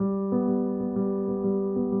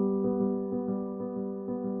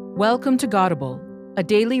Welcome to Godable, a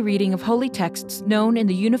daily reading of holy texts known in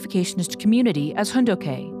the Unificationist community as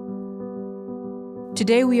Hundoke.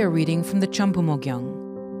 Today we are reading from the Chambumo Gyeong.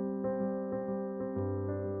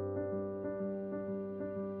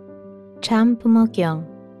 Chambumo Gyeong,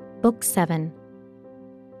 Book 7.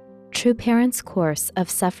 True Parents' Course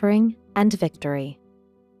of Suffering and Victory.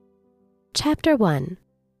 Chapter 1,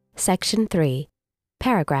 Section 3,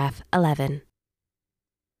 Paragraph 11.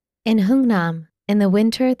 In Hungnam, in the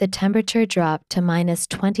winter the temperature dropped to minus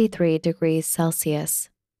 23 degrees Celsius.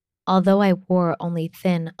 Although I wore only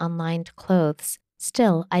thin, unlined clothes,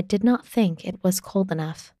 still I did not think it was cold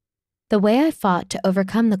enough. The way I fought to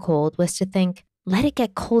overcome the cold was to think, let it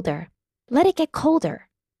get colder. Let it get colder.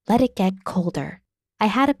 Let it get colder. I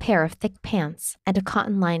had a pair of thick pants and a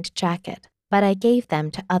cotton-lined jacket, but I gave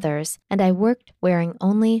them to others, and I worked wearing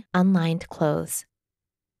only unlined clothes.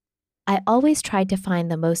 I always tried to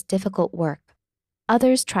find the most difficult work.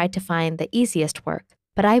 Others tried to find the easiest work,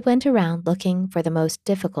 but I went around looking for the most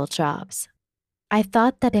difficult jobs. I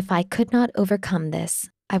thought that if I could not overcome this,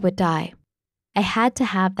 I would die. I had to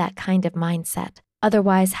have that kind of mindset.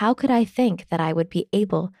 Otherwise, how could I think that I would be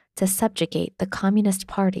able to subjugate the Communist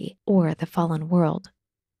Party or the fallen world?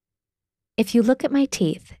 If you look at my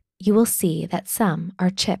teeth, you will see that some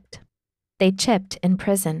are chipped. They chipped in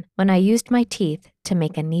prison when I used my teeth to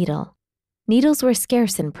make a needle. Needles were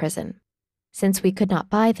scarce in prison. Since we could not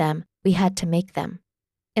buy them, we had to make them.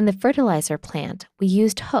 In the fertilizer plant, we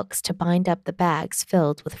used hooks to bind up the bags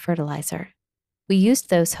filled with fertilizer. We used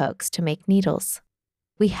those hooks to make needles.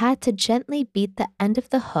 We had to gently beat the end of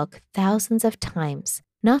the hook thousands of times,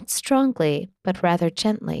 not strongly, but rather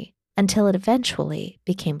gently, until it eventually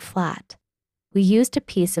became flat. We used a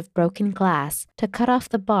piece of broken glass to cut off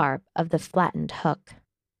the barb of the flattened hook.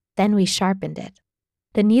 Then we sharpened it.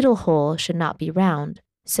 The needle hole should not be round,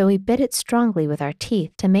 so we bit it strongly with our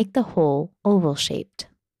teeth to make the hole oval-shaped.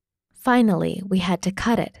 Finally, we had to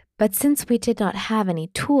cut it, but since we did not have any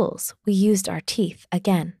tools, we used our teeth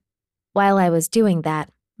again. While I was doing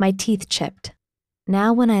that, my teeth chipped.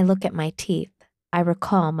 Now when I look at my teeth, I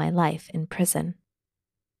recall my life in prison.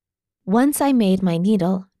 Once I made my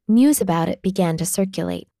needle, news about it began to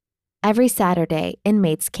circulate. Every Saturday,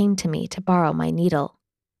 inmates came to me to borrow my needle.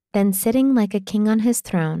 Then sitting like a king on his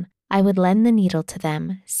throne, I would lend the needle to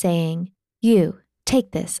them, saying, "You,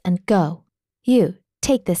 take this and go. You,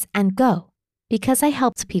 take this and go." Because I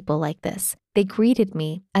helped people like this, they greeted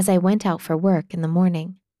me as I went out for work in the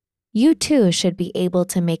morning. You too should be able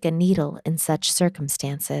to make a needle in such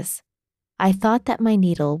circumstances. I thought that my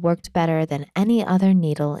needle worked better than any other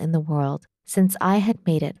needle in the world, since I had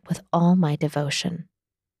made it with all my devotion.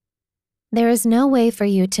 There is no way for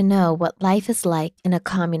you to know what life is like in a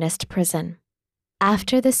communist prison.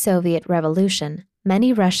 After the Soviet Revolution,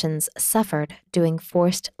 many Russians suffered doing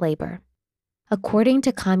forced labor. According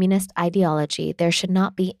to communist ideology, there should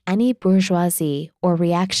not be any bourgeoisie or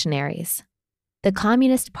reactionaries. The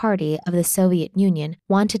Communist Party of the Soviet Union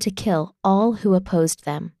wanted to kill all who opposed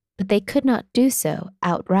them, but they could not do so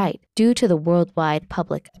outright due to the worldwide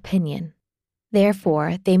public opinion.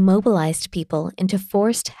 Therefore, they mobilized people into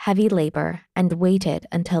forced heavy labor and waited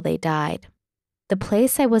until they died. The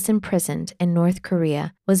place I was imprisoned in North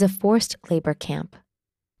Korea was a forced labor camp.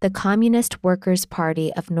 The Communist Workers'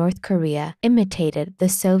 Party of North Korea imitated the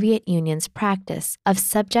Soviet Union's practice of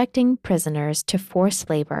subjecting prisoners to forced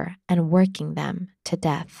labor and working them to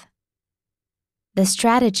death. The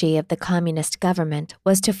strategy of the communist government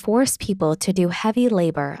was to force people to do heavy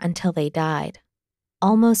labor until they died.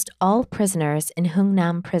 Almost all prisoners in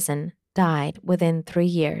Hungnam prison died within 3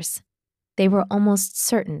 years. They were almost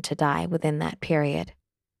certain to die within that period.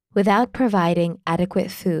 Without providing adequate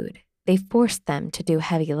food, they forced them to do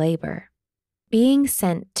heavy labor. Being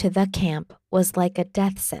sent to the camp was like a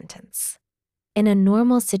death sentence. In a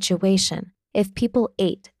normal situation, if people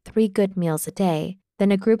ate 3 good meals a day,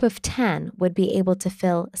 then a group of 10 would be able to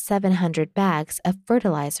fill 700 bags of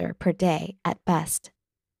fertilizer per day at best.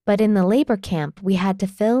 But in the labor camp, we had to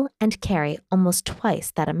fill and carry almost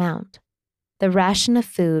twice that amount. The ration of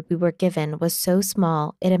food we were given was so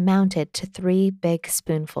small it amounted to 3 big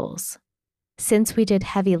spoonfuls. Since we did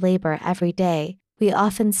heavy labor every day, we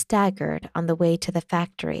often staggered on the way to the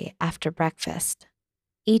factory after breakfast.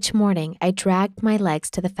 Each morning, I dragged my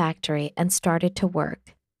legs to the factory and started to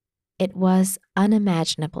work. It was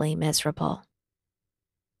unimaginably miserable.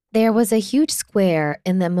 There was a huge square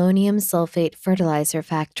in the ammonium sulfate fertilizer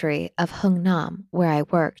factory of Hungnam where I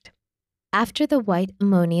worked. After the white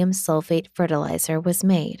ammonium sulfate fertilizer was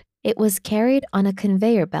made, it was carried on a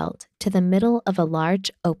conveyor belt to the middle of a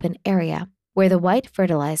large open area, where the white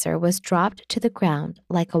fertilizer was dropped to the ground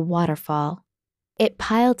like a waterfall. It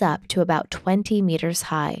piled up to about 20 meters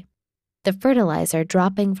high. The fertilizer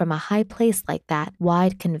dropping from a high place like that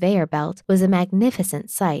wide conveyor belt was a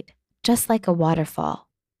magnificent sight, just like a waterfall.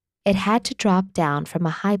 It had to drop down from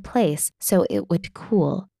a high place so it would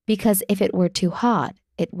cool, because if it were too hot,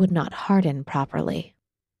 it would not harden properly.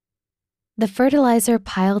 The fertilizer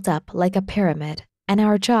piled up like a pyramid, and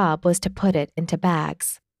our job was to put it into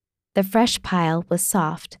bags. The fresh pile was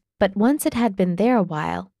soft, but once it had been there a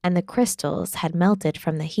while and the crystals had melted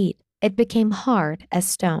from the heat, it became hard as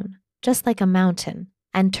stone, just like a mountain,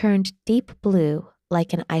 and turned deep blue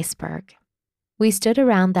like an iceberg. We stood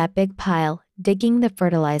around that big pile, digging the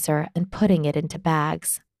fertilizer and putting it into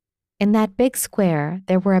bags. In that big square,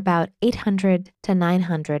 there were about 800 to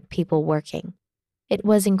 900 people working. It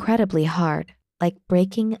was incredibly hard, like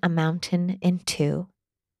breaking a mountain in two.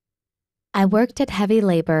 I worked at heavy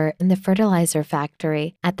labor in the fertilizer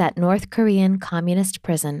factory at that North Korean communist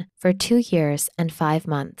prison for 2 years and 5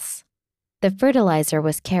 months. The fertilizer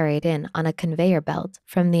was carried in on a conveyor belt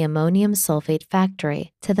from the ammonium sulfate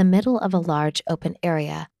factory to the middle of a large open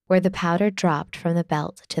area where the powder dropped from the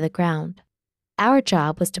belt to the ground. Our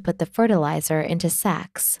job was to put the fertilizer into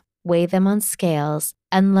sacks, weigh them on scales,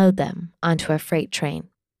 and load them onto a freight train.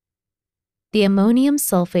 The ammonium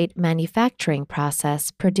sulfate manufacturing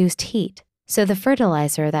process produced heat, so the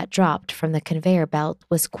fertilizer that dropped from the conveyor belt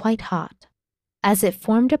was quite hot. As it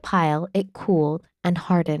formed a pile, it cooled and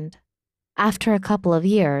hardened. After a couple of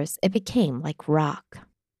years, it became like rock.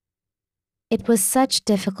 It was such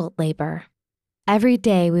difficult labor. Every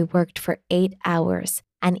day we worked for 8 hours,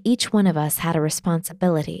 and each one of us had a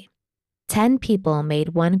responsibility. 10 people made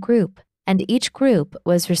one group, and each group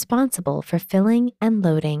was responsible for filling and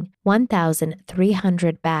loading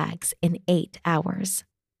 1,300 bags in 8 hours.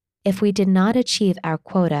 If we did not achieve our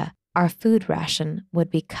quota, our food ration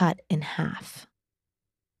would be cut in half.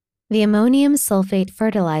 The ammonium sulfate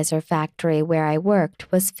fertilizer factory where I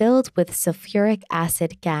worked was filled with sulfuric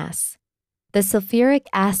acid gas. The sulfuric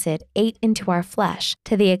acid ate into our flesh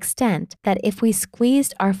to the extent that if we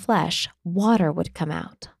squeezed our flesh, water would come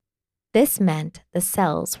out. This meant the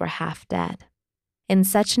cells were half dead. In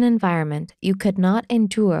such an environment, you could not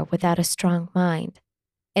endure without a strong mind.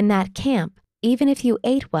 In that camp, even if you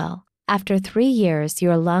ate well, after 3 years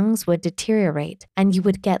your lungs would deteriorate and you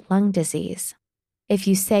would get lung disease. If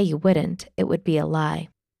you say you wouldn't, it would be a lie.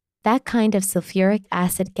 That kind of sulfuric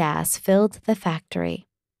acid gas filled the factory.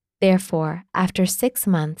 Therefore, after 6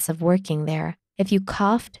 months of working there, if you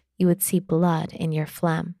coughed, you would see blood in your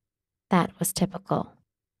phlegm. That was typical.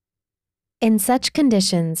 In such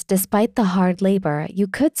conditions, despite the hard labor, you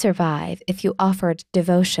could survive if you offered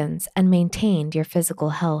devotions and maintained your physical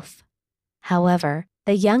health. However,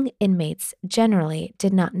 the young inmates generally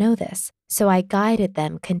did not know this, so I guided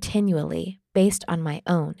them continually based on my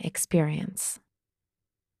own experience.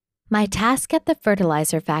 My task at the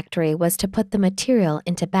fertilizer factory was to put the material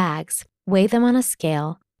into bags, weigh them on a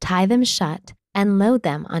scale, tie them shut, and load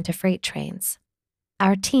them onto freight trains.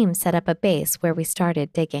 Our team set up a base where we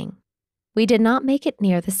started digging. We did not make it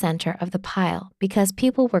near the center of the pile because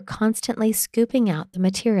people were constantly scooping out the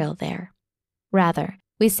material there. Rather,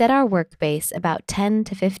 we set our work base about 10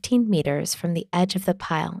 to 15 meters from the edge of the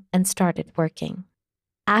pile and started working.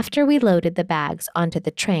 After we loaded the bags onto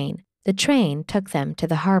the train took them to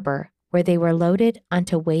the harbor where they were loaded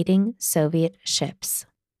onto waiting Soviet ships.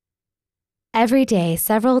 Every day,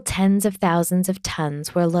 several tens of thousands of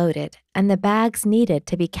tons were loaded, and the bags needed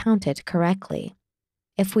to be counted correctly.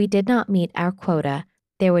 If we did not meet our quota,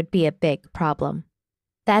 there would be a big problem.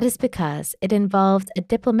 That is because it involved a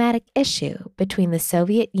diplomatic issue between the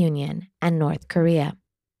Soviet Union and North Korea.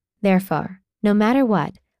 Therefore, no matter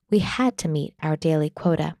what, we had to meet our daily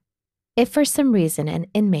quota. If for some reason an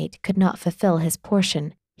inmate could not fulfill his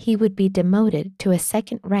portion, he would be demoted to a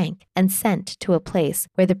second rank and sent to a place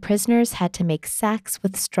where the prisoners had to make sacks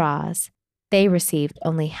with straws. They received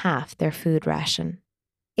only half their food ration.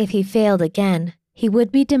 If he failed again, he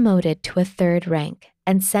would be demoted to a third rank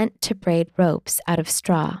and sent to braid ropes out of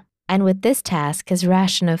straw, and with this task his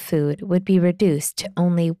ration of food would be reduced to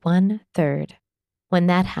only 1/3. When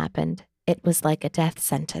that happened, it was like a death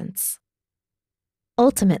sentence.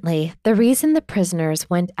 Ultimately, the reason the prisoners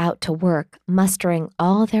went out to work mustering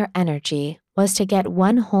all their energy was to get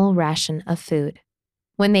one whole ration of food.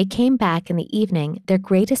 When they came back in the evening, their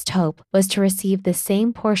greatest hope was to receive the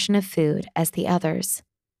same portion of food as the others.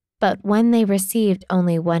 But when they received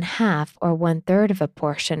only 1/2 or 1/3 of a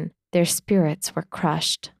portion, their spirits were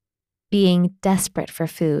crushed. Being desperate for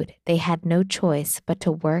food, they had no choice but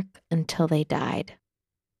to work until they died.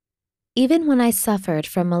 Even when I suffered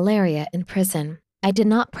from malaria in prison, I did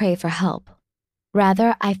not pray for help.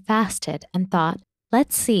 Rather, I fasted and thought,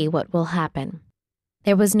 Let's see what will happen.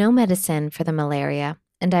 There was no medicine for the malaria,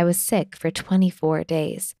 and I was sick for 24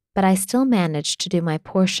 days, but I still managed to do my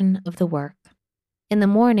portion of the work. In the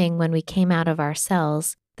morning, when we came out of our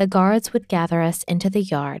cells, the guards would gather us into the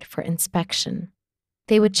yard for inspection.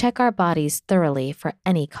 They would check our bodies thoroughly for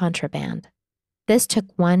any contraband. This took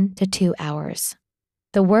 1 to 2 hours.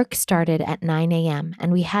 The work started at 9 a.m.,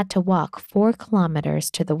 and we had to walk 4 kilometers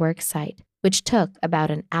to the work site, which took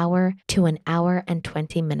about an hour to an hour and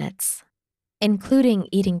 20 minutes. Including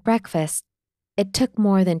eating breakfast, it took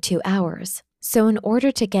more than 2 hours, so in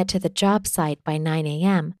order to get to the job site by 9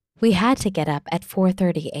 a.m., we had to get up at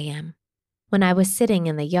 4:30 a.m. When I was sitting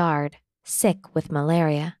in the yard, sick with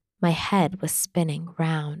malaria, my head was spinning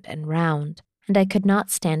round and round, and I could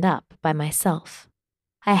not stand up by myself.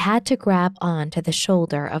 I had to grab on to the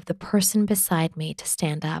shoulder of the person beside me to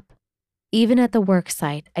stand up. Even at the work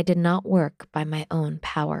site, I did not work by my own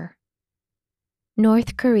power.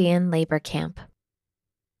 North Korean labor camp.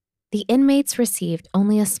 The inmates received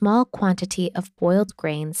only a small quantity of boiled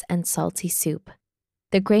grains and salty soup.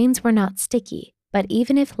 The grains were not sticky, but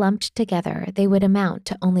even if lumped together, they would amount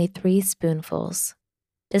to only 3 spoonfuls.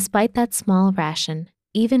 Despite that small ration,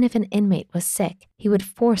 even if an inmate was sick, he would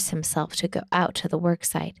force himself to go out to the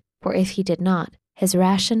worksite, for if he did not, his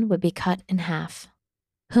ration would be cut in half.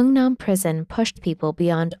 Hungnam prison pushed people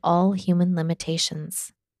beyond all human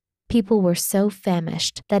limitations. People were so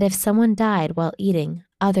famished that if someone died while eating,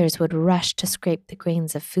 others would rush to scrape the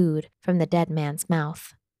grains of food from the dead man's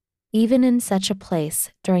mouth. Even in such a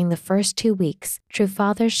place, during the first 2 weeks, True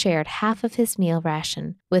Father shared half of his meal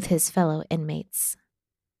ration with his fellow inmates.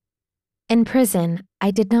 In prison,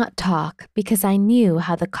 I did not talk because I knew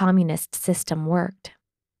how the communist system worked.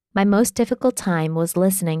 My most difficult time was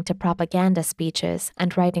listening to propaganda speeches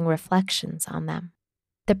and writing reflections on them.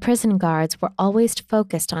 The prison guards were always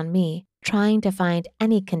focused on me, trying to find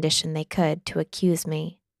any condition they could to accuse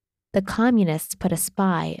me. The communists put a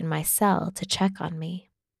spy in my cell to check on me.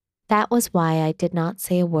 That was why I did not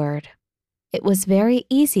say a word. It was very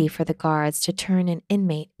easy for the guards to turn an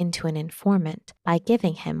inmate into an informant by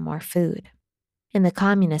giving him more food. In the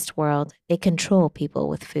communist world, they control people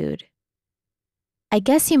with food. I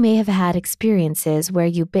guess you may have had experiences where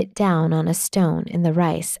you bit down on a stone in the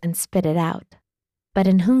rice and spit it out. But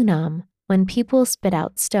in Hungnam, when people spit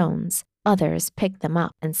out stones, others picked them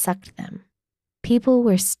up and sucked them. People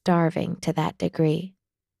were starving to that degree.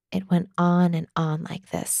 It went on and on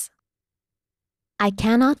like this. I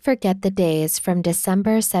cannot forget the days from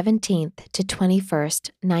December 17th to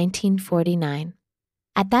 21st, 1949.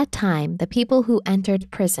 At that time, the people who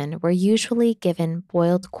entered prison were usually given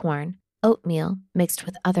boiled corn, oatmeal mixed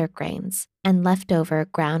with other grains, and leftover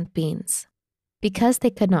ground beans. Because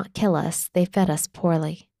they could not kill us, they fed us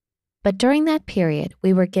poorly. But during that period,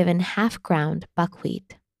 we were given half-ground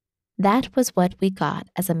buckwheat. That was what we got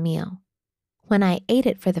as a meal. When I ate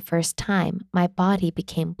it for the first time, my body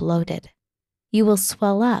became bloated. You will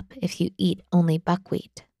swell up if you eat only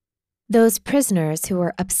buckwheat. Those prisoners who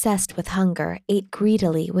were obsessed with hunger ate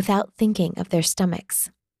greedily without thinking of their stomachs.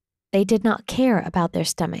 They did not care about their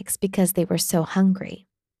stomachs because they were so hungry.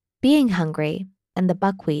 Being hungry, and the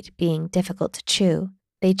buckwheat being difficult to chew,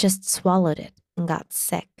 they just swallowed it and got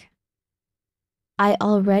sick. I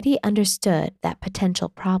already understood that potential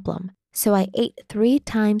problem, so I ate 3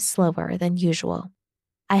 times slower than usual.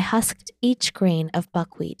 I husked each grain of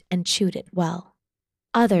buckwheat and chewed it well.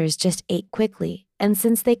 Others just ate quickly, and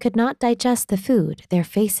since they could not digest the food, their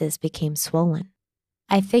faces became swollen.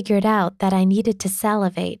 I figured out that I needed to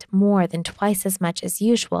salivate more than twice as much as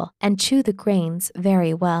usual and chew the grains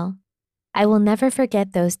very well. I will never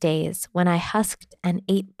forget those days when I husked and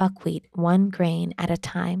ate buckwheat 1 grain at a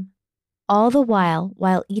time. All the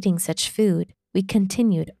while eating such food, we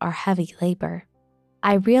continued our heavy labor.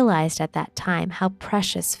 I realized at that time how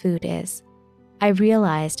precious food is. I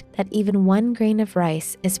realized that even 1 grain of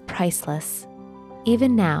rice is priceless.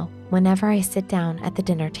 Even now, whenever I sit down at the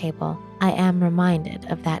dinner table, I am reminded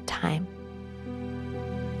of that time.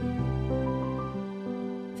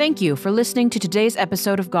 Thank you for listening to today's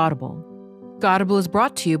episode of Godable. Godable is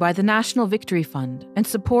brought to you by the National Victory Fund and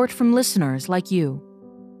support from listeners like you.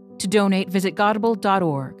 To donate, visit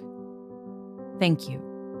godable.org. Thank you.